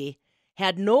 5150,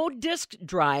 had no disk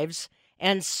drives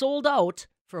and sold out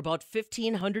for about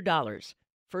 $1,500.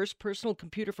 First personal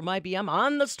computer from IBM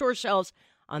on the store shelves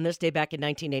on this day back in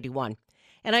 1981.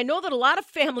 And I know that a lot of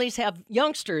families have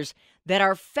youngsters that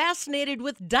are fascinated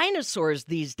with dinosaurs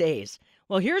these days.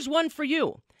 Well, here's one for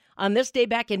you. On this day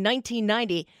back in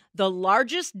 1990, the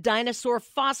largest dinosaur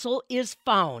fossil is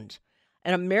found.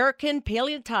 An American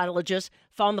paleontologist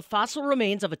found the fossil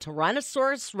remains of a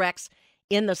Tyrannosaurus rex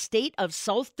in the state of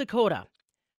South Dakota.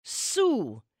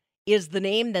 Sue is the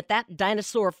name that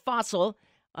dinosaur fossil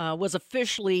was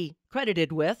officially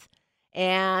credited with,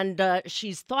 and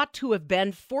she's thought to have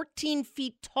been 14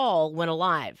 feet tall when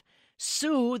alive.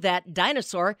 Sue, that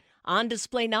dinosaur, on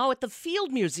display now at the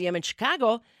Field Museum in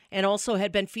Chicago, and also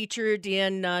had been featured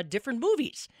in different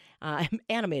movies,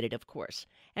 animated, of course.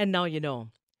 And now you know.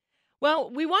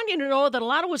 Well, we want you to know that a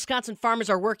lot of Wisconsin farmers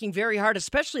are working very hard,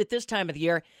 especially at this time of the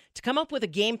year, to come up with a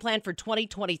game plan for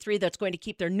 2023 that's going to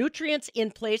keep their nutrients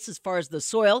in place as far as the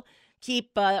soil,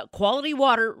 keep quality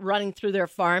water running through their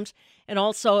farms, and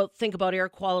also think about air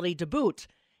quality to boot.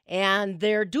 And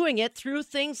they're doing it through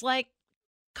things like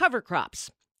cover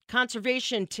crops,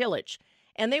 conservation tillage,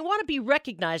 and they want to be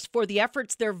recognized for the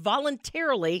efforts they're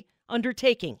voluntarily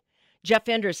undertaking. Jeff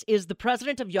Endress is the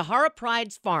president of Yahara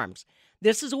Pride's Farms.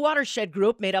 This is a watershed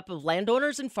group made up of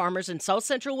landowners and farmers in south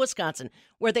central Wisconsin,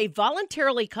 where they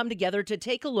voluntarily come together to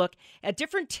take a look at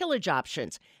different tillage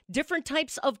options, different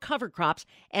types of cover crops,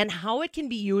 and how it can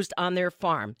be used on their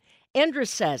farm. Endress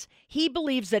says he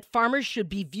believes that farmers should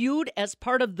be viewed as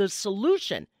part of the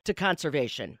solution to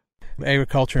conservation.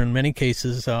 Agriculture in many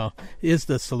cases is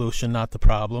the solution, not the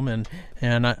problem,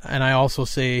 and I also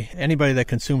say anybody that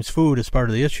consumes food is part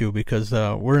of the issue, because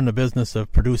we're in the business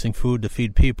of producing food to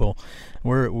feed people.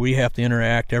 We have to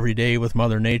interact every day with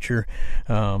Mother Nature.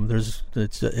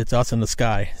 It's us in the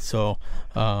sky, so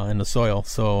in the soil.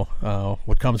 So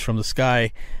what comes from the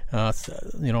sky,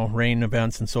 rain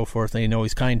events and so forth, they know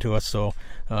He's kind to us. So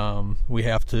we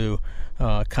have to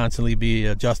constantly be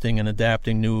adjusting and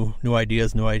adapting new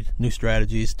ideas, new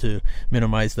strategies to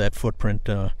minimize that footprint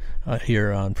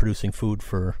here on producing food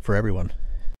for everyone.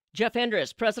 Jeff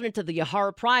Endres, president of the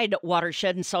Yahara Pride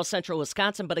watershed in south central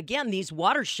Wisconsin. But again, these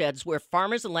watersheds where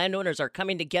farmers and landowners are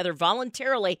coming together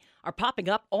voluntarily are popping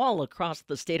up all across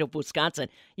the state of Wisconsin.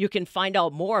 You can find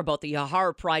out more about the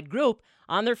Yahara Pride group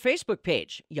on their Facebook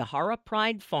page, Yahara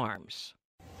Pride Farms.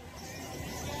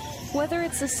 Whether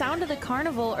it's the sound of the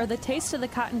carnival or the taste of the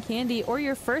cotton candy or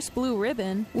your first blue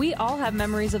ribbon, we all have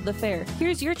memories of the fair.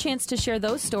 Here's your chance to share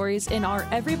those stories in our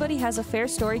Everybody Has a Fair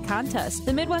Story contest.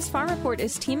 The Midwest Farm Report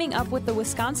is teaming up with the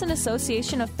Wisconsin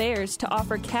Association of Fairs to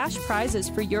offer cash prizes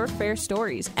for your fair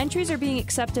stories. Entries are being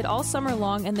accepted all summer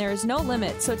long and there is no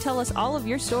limit, so tell us all of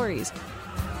your stories.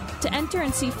 To enter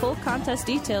and see full contest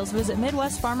details, visit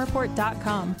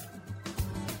MidwestFarmReport.com.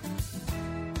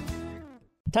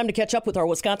 Time to catch up with our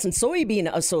Wisconsin Soybean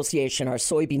Association, our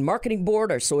soybean marketing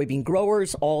board, our soybean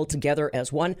growers, all together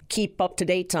as one. Keep up to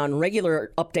date on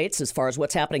regular updates as far as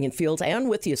what's happening in fields and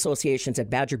with the associations at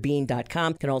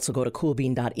badgerbean.com. You can also go to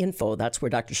coolbean.info. That's where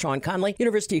Dr. Sean Conley,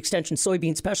 University Extension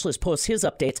soybean specialist, posts his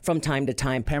updates from time to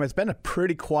time. Pam, it's been a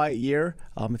pretty quiet year.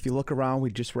 If you look around,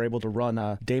 we just were able to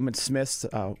run Damon Smith's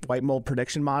white mold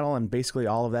prediction model, and basically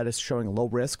all of that is showing low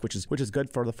risk, which is good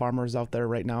for the farmers out there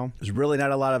right now. There's really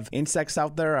not a lot of insects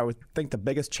out there. I would think the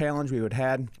biggest challenge we would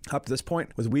had up to this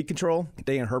point was weed control,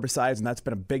 day and herbicides, and that's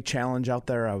been a big challenge out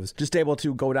there. I was just able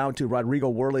to go down to Rodrigo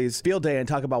Worley's field day and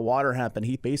talk about water hemp, and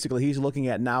he's looking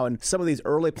at now in some of these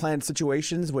early plant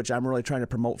situations, which I'm really trying to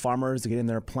promote farmers to get in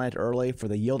there plant early for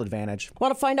the yield advantage.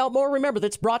 Want to find out more? Remember,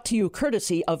 that's brought to you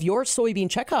courtesy of your soybean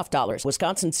checkoff dollars,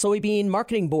 Wisconsin Soybean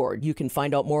Marketing Board. You can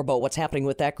find out more about what's happening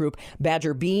with that group,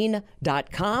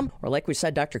 badgerbean.com, or like we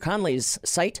said, Dr. Conley's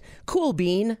site,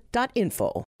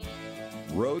 coolbean.info.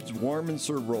 Rhodes Warm and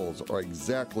Serve rolls are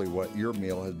exactly what your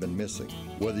meal has been missing.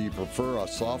 Whether you prefer a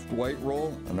soft white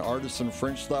roll, an artisan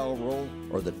French style roll,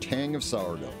 or the tang of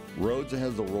sourdough, Rhodes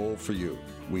has the roll for you.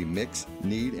 We mix,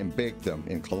 knead, and bake them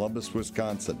in Columbus,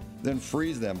 Wisconsin, then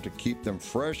freeze them to keep them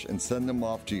fresh and send them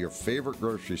off to your favorite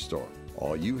grocery store.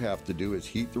 All you have to do is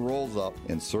heat the rolls up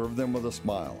and serve them with a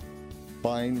smile.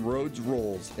 Find Rhodes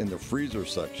rolls in the freezer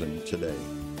section today.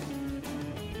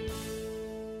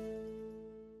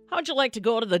 How'd you like to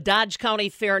go to the Dodge County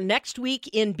Fair next week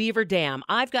in Beaver Dam?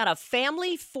 I've got a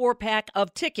family 4-pack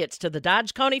of tickets to the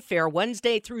Dodge County Fair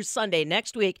Wednesday through Sunday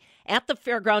next week at the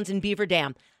fairgrounds in Beaver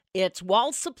Dam. It's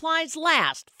while supplies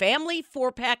last. Family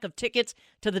 4-pack of tickets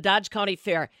to the Dodge County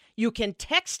Fair. You can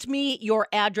text me your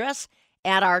address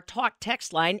at our talk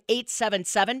text line,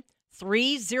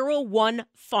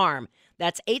 877-301-FARM.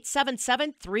 That's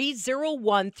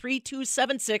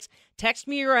 877-301-3276. Text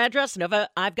me your address, and if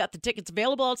I've got the tickets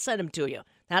available, I'll send them to you.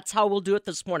 That's how we'll do it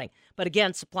this morning. But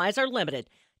again, supplies are limited.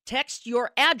 Text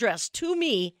your address to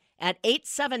me at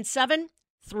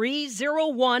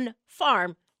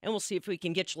 877-301-FARM, and we'll see if we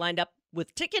can get you lined up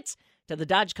with tickets to the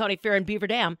Dodge County Fair in Beaver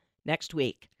Dam next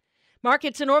week.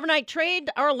 Markets and overnight trade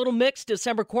are a little mixed.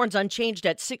 December corn's unchanged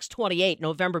at $6.28.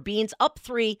 November beans up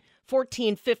 3,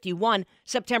 $14.51.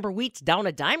 September wheat's down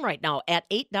a dime right now at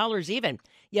 $8 even.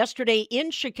 Yesterday in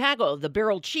Chicago, the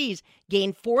barrel cheese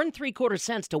gained 4 3/4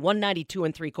 cents to 192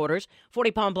 3/4.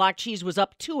 40-pound block cheese was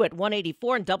up 2 at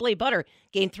 184, and double A butter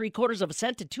gained 3/4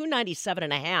 cent to 297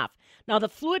 1/2. Now the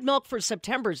fluid milk for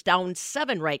September is down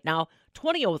 7 right now,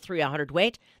 20.03 a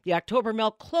hundredweight. The October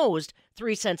milk closed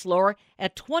 3 cents lower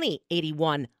at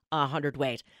 20.81 a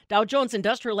hundredweight. Dow Jones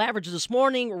Industrial Average this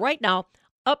morning right now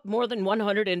up more than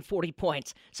 140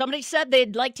 points. Somebody said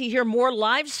they'd like to hear more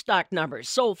livestock numbers.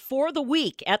 So for the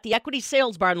week at the Equity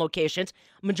Sales Barn locations,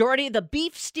 majority of the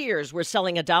beef steers were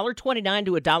selling $1.29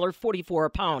 to $1.44 a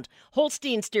pound.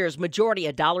 Holstein steers, majority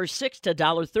 $1.06 to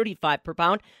 $1.35 per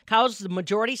pound. Cows, the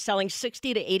majority selling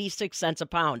 60 to 86 cents a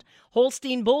pound.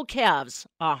 Holstein bull calves,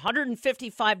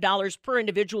 $155 per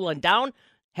individual and down.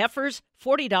 Heifers,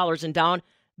 $40 and down.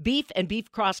 Beef and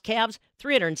beef cross calves,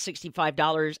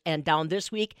 $365 and down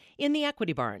this week in the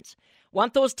Equity Barns.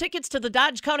 Want those tickets to the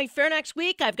Dodge County Fair next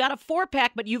week? I've got a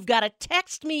 4-pack, but you've got to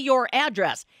text me your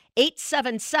address,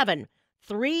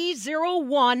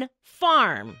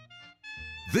 877-301-FARM.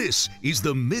 This is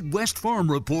the Midwest Farm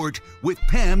Report with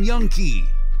Pam Jahnke.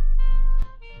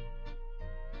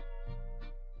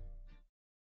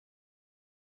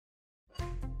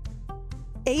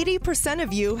 80%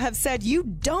 of you have said you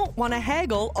don't want to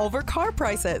haggle over car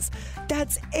prices.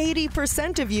 That's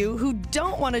 80% of you who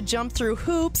don't want to jump through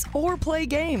hoops or play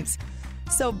games.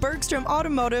 So Bergstrom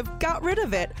Automotive got rid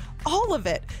of it. All of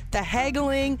it. The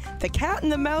haggling, the cat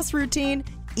and the mouse routine,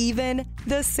 even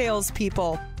the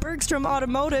salespeople. Bergstrom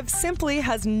Automotive simply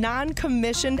has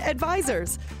non-commissioned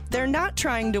advisors. They're not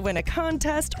trying to win a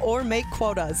contest or make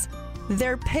quotas.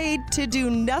 They're paid to do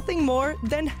nothing more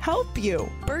than help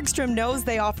you. Bergstrom knows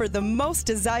they offer the most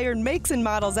desired makes and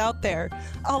models out there.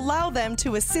 Allow them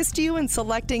to assist you in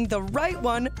selecting the right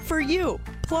one for you.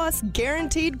 Plus,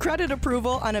 guaranteed credit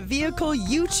approval on a vehicle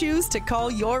you choose to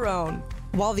call your own.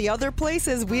 While the other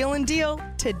places wheel and deal,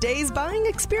 today's buying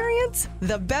experience,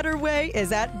 the better way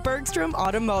is at Bergstrom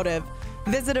Automotive.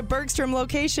 Visit a Bergstrom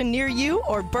location near you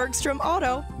or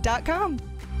BergstromAuto.com.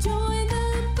 Join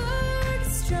the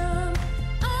Bergstrom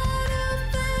Auto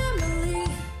family.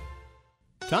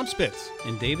 Tom Spitz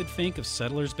and David Fink of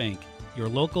Settlers Bank, your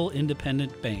local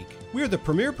independent bank. We are the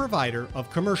premier provider of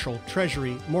commercial,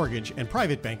 treasury, mortgage, and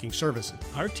private banking services.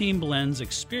 Our team blends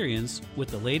experience with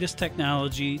the latest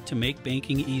technology to make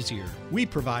banking easier. We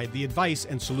provide the advice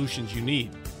and solutions you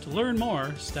need. To learn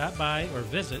more, stop by or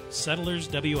visit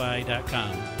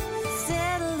settlerswi.com.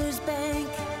 Settlers Bank,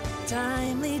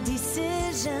 timely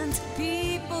decisions,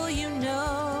 people you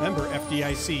know. Member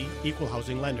FDIC, Equal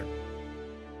Housing Lender.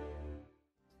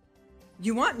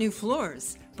 You want new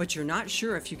floors, but you're not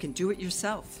sure if you can do it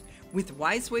yourself. With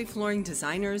Wiseway Flooring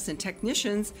designers and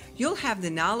technicians, you'll have the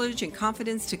knowledge and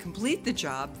confidence to complete the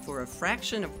job for a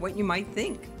fraction of what you might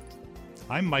think.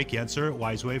 I'm Mike Yenser at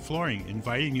Wiseway Flooring,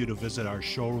 inviting you to visit our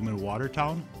showroom in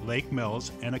Watertown, Lake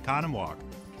Mills, and Economwalk.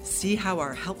 See how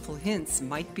our helpful hints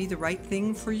might be the right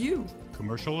thing for you.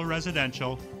 Commercial or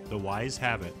residential, the Wise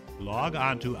have it. Log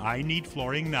on to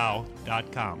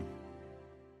ineedflooringnow.com.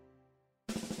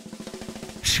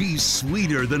 She's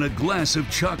sweeter than a glass of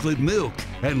chocolate milk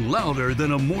and louder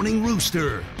than a morning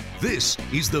rooster. This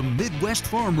is the Midwest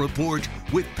Farm Report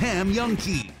with Pam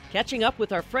Jahnke. Catching up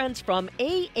with our friends from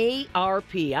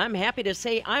AARP. I'm happy to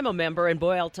say I'm a member, and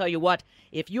boy, I'll tell you what,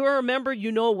 if you're a member, you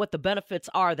know what the benefits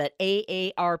are that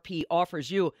AARP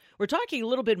offers you. We're talking a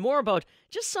little bit more about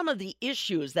just some of the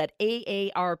issues that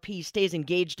AARP stays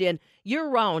engaged in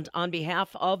year-round on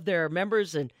behalf of their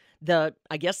members and the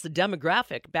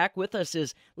demographic. Back with us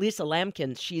is Lisa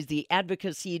Lamkin. She's the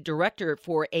advocacy director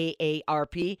for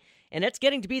AARP, and it's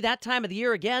getting to be that time of the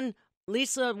year again,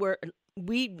 Lisa, where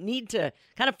we need to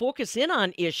kind of focus in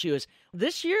on issues.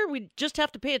 This year, we just have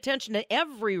to pay attention to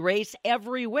every race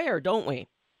everywhere, don't we?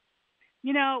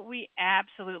 You know, we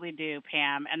absolutely do,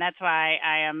 Pam, and that's why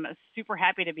I am super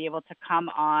happy to be able to come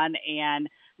on and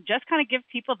just kind of give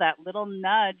people that little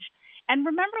nudge and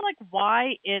remember,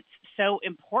 why it's so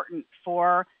important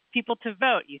for people to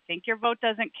vote. You think your vote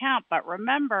doesn't count, but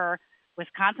remember,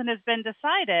 Wisconsin has been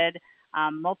decided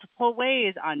multiple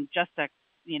ways on just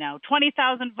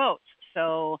 20,000 votes.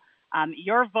 So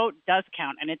your vote does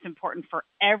count, and it's important for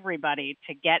everybody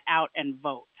to get out and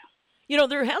vote. You know,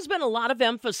 there has been a lot of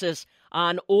emphasis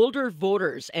on older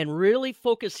voters and really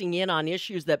focusing in on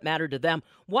issues that matter to them.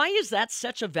 Why is that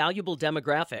such a valuable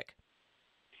demographic?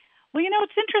 Well,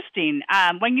 it's interesting.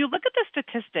 When you look at the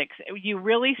statistics, you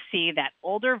really see that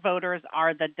older voters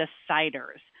are the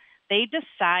deciders. They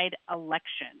decide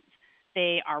elections.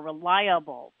 They are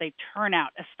reliable. They turn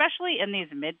out, especially in these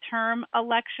midterm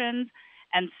elections.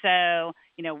 And so,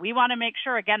 we want to make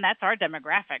sure, again, that's our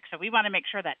demographic. So we want to make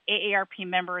sure that AARP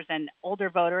members and older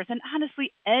voters, and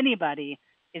honestly anybody,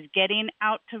 is getting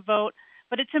out to vote.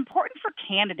 But it's important for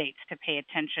candidates to pay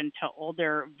attention to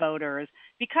older voters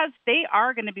because they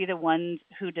are going to be the ones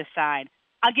who decide.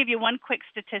 I'll give you one quick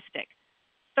statistic.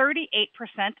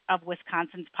 38% of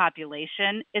Wisconsin's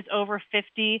population is over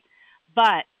 50,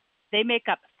 but they make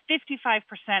up 55%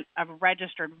 of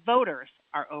registered voters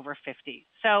are over 50.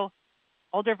 So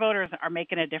older voters are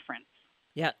making a difference.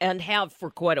 Yeah, and have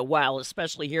for quite a while,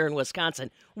 especially here in Wisconsin.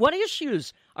 What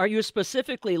issues are you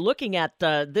specifically looking at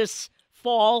this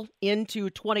fall into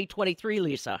 2023,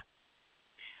 Lisa?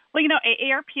 Well,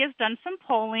 AARP has done some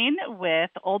polling with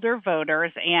older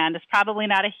voters, and it's probably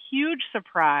not a huge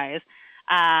surprise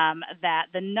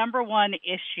that the number one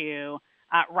issue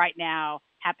right now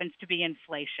happens to be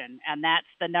inflation, and that's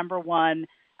the number one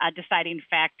deciding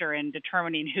factor in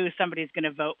determining who somebody's going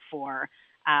to vote for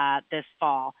this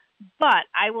fall. But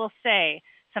I will say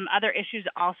some other issues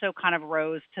also kind of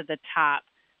rose to the top.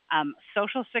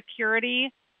 Social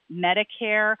Security,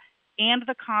 Medicare, and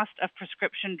the cost of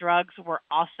prescription drugs were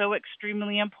also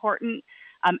extremely important.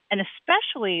 And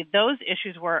especially those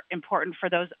issues were important for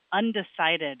those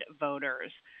undecided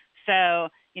voters. So,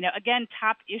 again,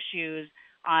 top issues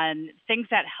on things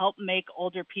that help make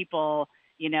older people,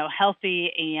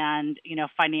 healthy and,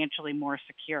 financially more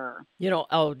secure.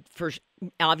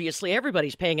 Obviously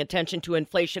everybody's paying attention to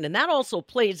inflation, and that also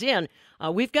plays in.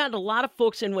 We've got a lot of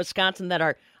folks in Wisconsin that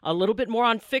are a little bit more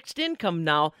on fixed income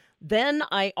now. then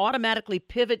I automatically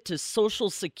pivot to Social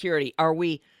Security. Are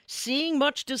we seeing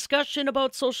much discussion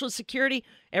about Social Security?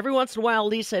 Every once in a while,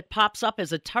 Lisa, it pops up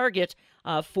as a target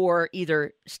for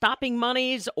either stopping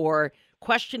monies or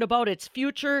question about its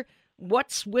future.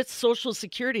 What's with Social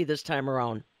Security this time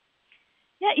around?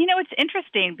 Yeah, it's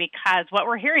interesting because what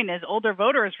we're hearing is older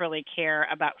voters really care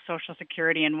about Social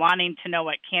Security and wanting to know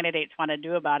what candidates want to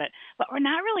do about it. But we're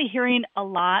not really hearing a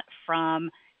lot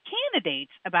from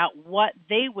candidates about what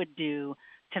they would do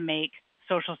to make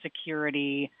Social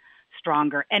Security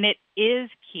stronger. And it is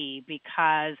key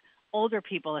because older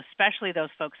people, especially those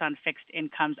folks on fixed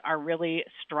incomes, are really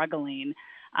struggling.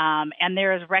 And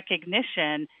there is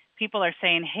recognition. People are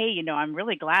saying, hey, I'm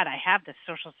really glad I have this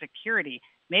Social Security.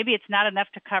 Maybe it's not enough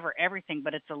to cover everything,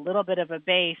 but it's a little bit of a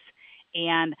base,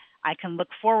 and I can look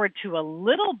forward to a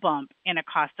little bump in a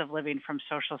cost of living from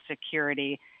Social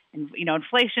Security. And,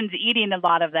 inflation's eating a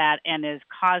lot of that and is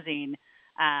causing,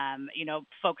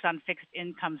 folks on fixed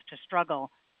incomes to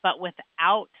struggle. But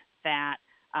without that,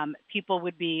 people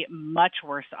would be much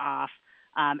worse off.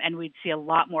 And we'd see a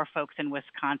lot more folks in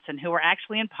Wisconsin who are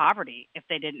actually in poverty if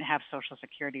they didn't have Social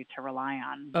Security to rely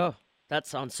on. Oh, that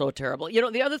sounds so terrible.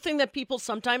 The other thing that people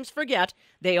sometimes forget,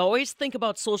 they always think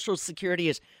about Social Security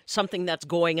as something that's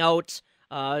going out,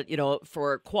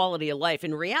 for quality of life.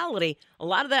 In reality, a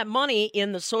lot of that money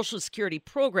in the Social Security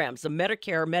programs, the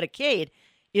Medicare, Medicaid,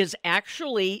 is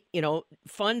actually,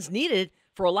 funds needed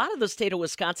for a lot of the state of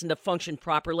Wisconsin to function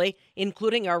properly,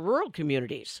 including our rural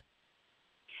communities.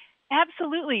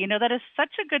 Absolutely. That is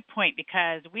such a good point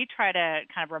because we try to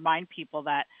kind of remind people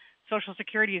that Social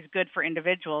Security is good for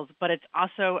individuals, but it's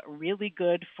also really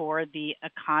good for the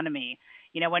economy.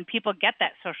 When people get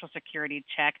that Social Security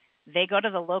check, they go to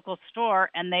the local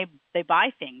store and they buy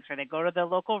things, or they go to the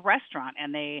local restaurant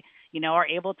and they, are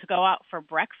able to go out for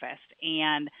breakfast.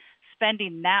 And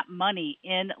spending that money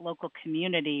in local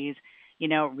communities,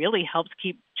 really helps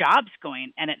keep jobs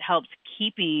going, and it helps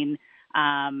keeping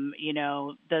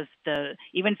the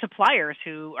even suppliers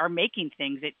who are making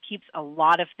things. It keeps a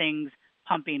lot of things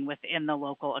pumping within the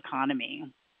local economy.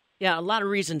 Yeah, a lot of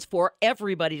reasons for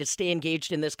everybody to stay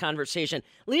engaged in this conversation.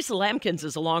 Lisa Lamkins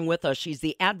is along with us. She's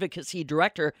the advocacy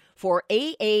director for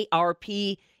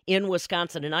AARP in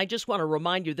Wisconsin. And I just want to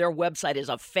remind you, their website is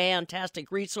a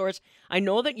fantastic resource. I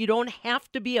know that you don't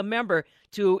have to be a member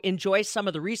to enjoy some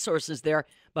of the resources there,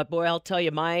 but boy, I'll tell you,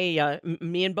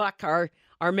 me and Buck, our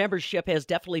membership has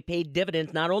definitely paid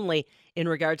dividends, not only in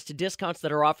regards to discounts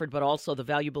that are offered, but also the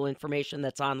valuable information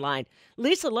that's online.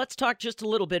 Lisa, let's talk just a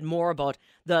little bit more about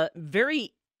the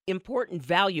very important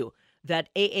value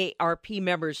that AARP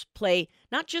members play,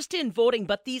 not just in voting,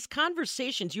 but these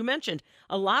conversations. You mentioned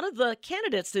a lot of the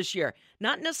candidates this year,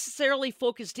 not necessarily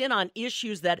focused in on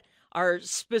issues that are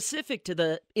specific to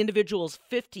the individuals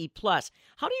 50 plus.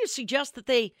 How do you suggest that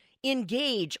they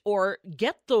engage or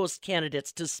get those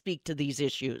candidates to speak to these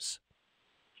issues?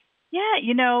 Yeah,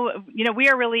 we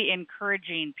are really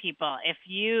encouraging people. If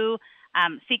you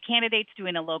see candidates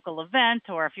doing a local event,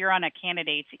 or if you're on a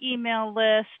candidate's email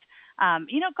list, go ahead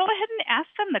and ask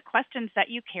them the questions that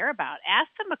you care about. Ask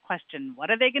them a question. What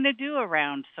are they going to do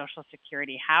around Social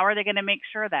Security? How are they going to make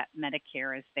sure that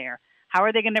Medicare is there? How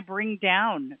are they going to bring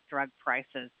down drug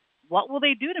prices? What will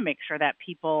they do to make sure that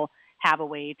people have a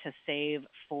way to save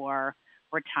for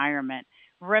retirement?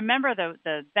 Remember,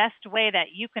 the best way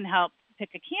that you can help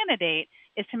pick a candidate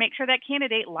is to make sure that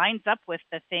candidate lines up with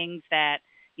the things that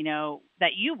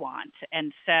you want.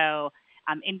 And so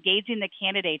engaging the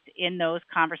candidates in those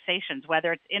conversations,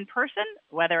 whether it's in person,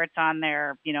 whether it's on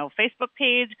their Facebook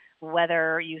page,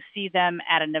 whether you see them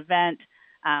at an event,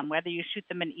 whether you shoot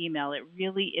them an email, it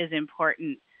really is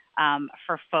important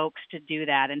for folks to do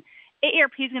that. And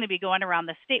AARP is going to be going around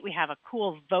the state. We have a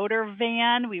cool voter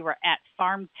van. We were at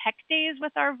Farm Tech Days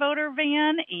with our voter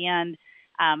van, and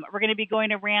we're going to be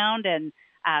going around and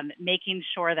making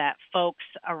sure that folks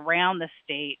around the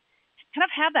state kind of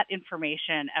have that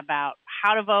information about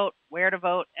how to vote, where to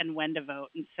vote, and when to vote.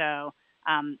 And so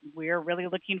we're really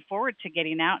looking forward to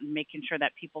getting out and making sure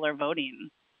that people are voting.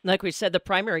 Like we said, the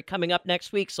primary coming up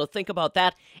next week, so think about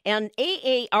that. And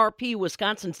AARP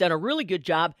Wisconsin's done a really good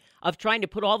job of trying to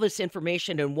put all this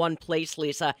information in one place,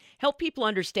 Lisa. Help people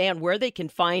understand where they can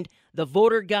find the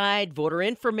voter guide, voter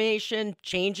information,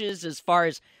 changes as far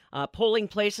as polling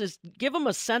places. Give them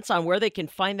a sense on where they can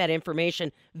find that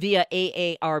information via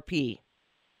AARP.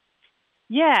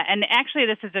 Yeah, and actually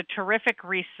this is a terrific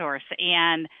resource.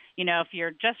 And, if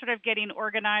you're just sort of getting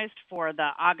organized for the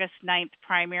August 9th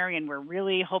primary, and we're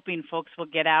really hoping folks will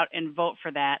get out and vote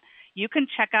for that, you can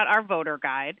check out our voter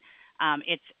guide.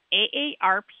 It's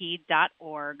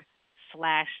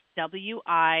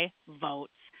aarp.org/WI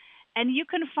votes. and you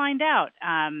can find out.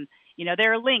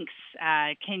 There are links.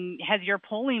 Has your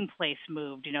polling place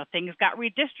moved? Things got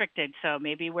redistricted, so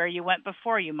maybe where you went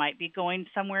before, you might be going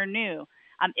somewhere new.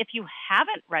 If you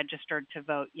haven't registered to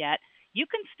vote yet, you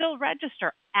can still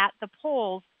register at the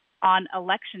polls on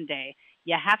Election Day.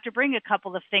 You have to bring a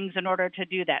couple of things in order to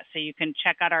do that, so you can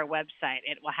check out our website.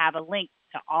 It will have a link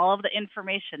to all of the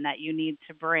information that you need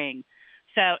to bring.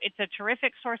 So it's a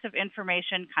terrific source of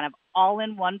information, kind of all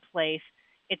in one place.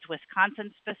 It's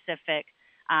Wisconsin specific,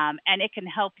 and it can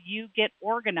help you get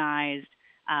organized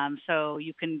so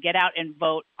you can get out and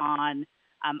vote on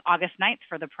August 9th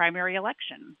for the primary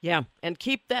election. Yeah, and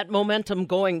keep that momentum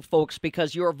going, folks,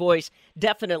 because your voice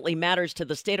definitely matters to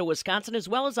the state of Wisconsin as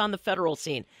well as on the federal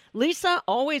scene. Lisa,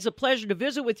 always a pleasure to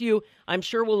visit with you. I'm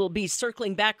sure we'll be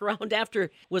circling back around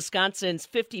after Wisconsin's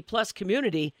 50-plus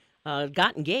community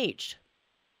got engaged.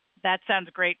 That sounds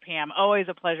great, Pam. Always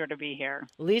a pleasure to be here.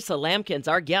 Lisa Lampkins,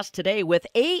 our guest today with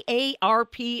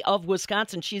AARP of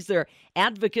Wisconsin. She's their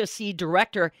advocacy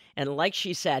director. And like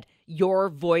she said, your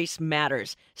voice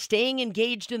matters. Staying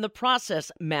engaged in the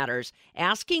process matters.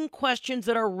 Asking questions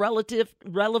that are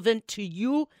relevant to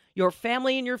you, your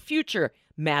family, and your future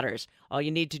matters. All you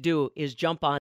need to do is jump on